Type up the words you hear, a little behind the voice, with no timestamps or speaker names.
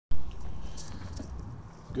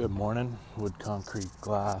Good morning, Wood Concrete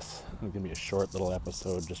Glass. It's going to be a short little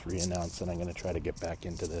episode, just re-announcing I'm going to try to get back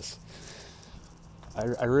into this.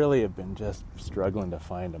 I really have been just struggling to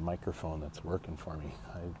find a microphone that's working for me.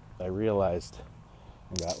 I realized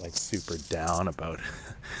I got super down about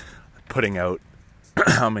putting out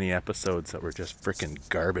how many episodes that were just freaking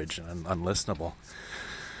garbage and unlistenable.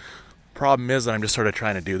 Problem is that I'm just sort of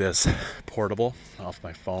trying to do this portable off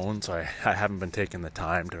my phone, so I haven't been taking the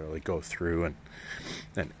time to really go through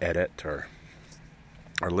and edit or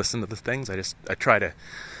listen to the things. I try to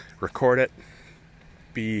record it,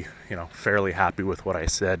 be fairly happy with what I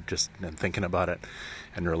said, just and thinking about it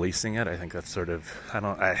and releasing it. I think that's sort of I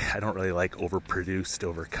don't really like overproduced,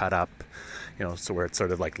 overcut up, so where it's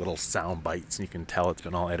sort of like little sound bites and you can tell it's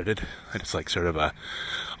been all edited. I just like sort of a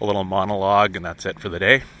little monologue and that's it for the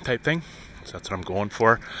day type thing. So that's what I'm going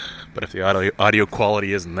for. But if the audio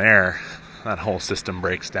quality isn't there, that whole system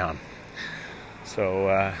breaks down.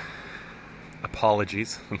 So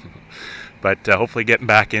apologies, but hopefully getting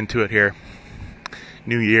back into it here.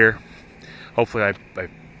 New year. Hopefully I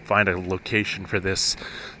find a location for this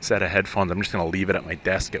set of headphones. I'm just going to leave it at my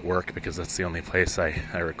desk at work because that's the only place I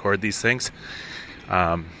record these things.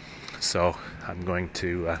 So I'm going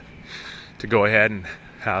to go ahead and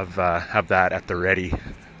have that at the ready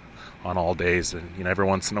on all days. And every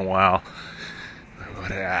once in a while,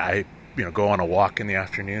 I go on a walk in the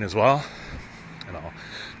afternoon as well. And I'll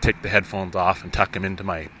take the headphones off and tuck them into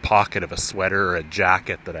my pocket of a sweater or a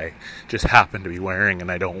jacket that I just happen to be wearing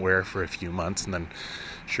and I don't wear for a few months. And then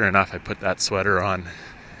sure enough, I put that sweater on.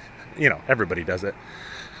 Everybody does it.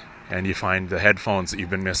 And you find the headphones that you've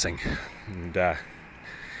been missing. And,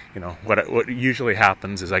 what usually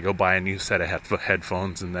happens is I go buy a new set of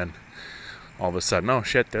headphones and then all of a sudden, oh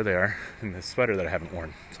shit, there they are in this sweater that I haven't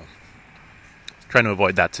worn. So trying to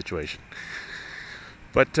avoid that situation.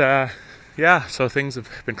 But, so things have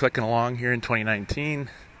been clicking along here in 2019.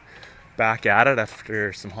 Back at it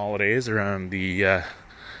after some holidays around the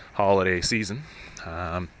holiday season.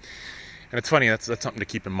 And it's funny, that's something to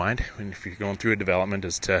keep in mind if you're going through a development,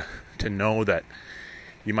 is to know that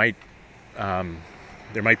you might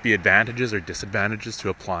there might be advantages or disadvantages to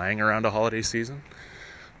applying around a holiday season.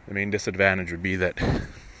 The main disadvantage would be that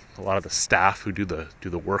a lot of the staff who do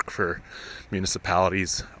the work for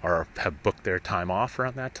municipalities have booked their time off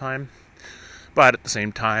around that time. But at the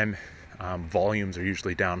same time, volumes are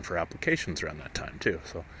usually down for applications around that time too.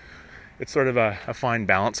 So it's sort of a fine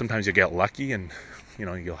balance. Sometimes you get lucky and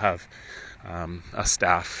you'll have a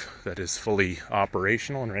staff that is fully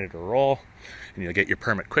operational and ready to roll and you'll get your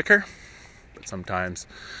permit quicker. But sometimes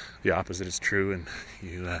the opposite is true and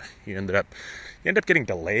you end up getting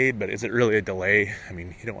delayed. But is it really a delay? I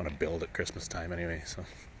mean, you don't want to build at Christmas time anyway. So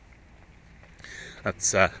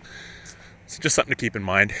that's it's just something to keep in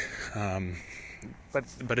mind.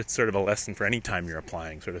 But it's sort of a lesson for any time you're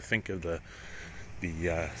applying. Sort of think of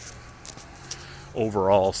the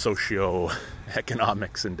overall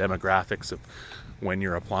socio-economics and demographics of when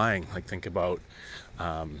you're applying. Like think about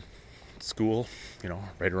school,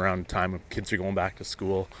 right around the time when kids are going back to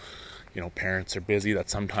school. Parents are busy.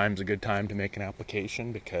 That's sometimes a good time to make an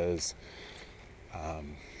application because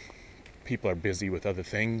people are busy with other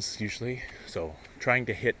things usually. So trying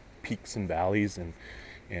to hit peaks and valleys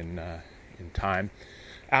in time.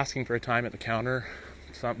 Asking for a time at the counter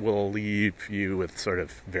will leave you with sort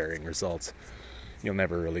of varying results. You'll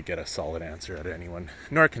never really get a solid answer out of anyone,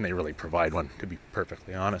 nor can they really provide one, to be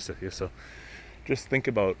perfectly honest with you. So just think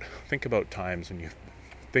about times when you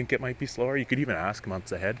think it might be slower. You could even ask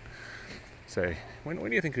months ahead. Say, when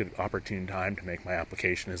do you think an opportune time to make my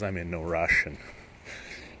application is? I'm in no rush. And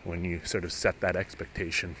when you sort of set that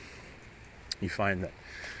expectation, you find that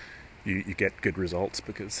you get good results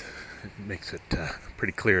because it makes it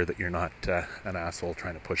pretty clear that you're not an asshole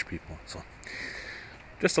trying to push people. So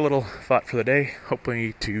just a little thought for the day,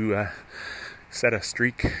 hopefully to set a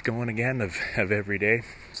streak going again of every day.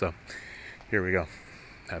 So here we go.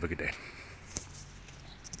 Have a good day.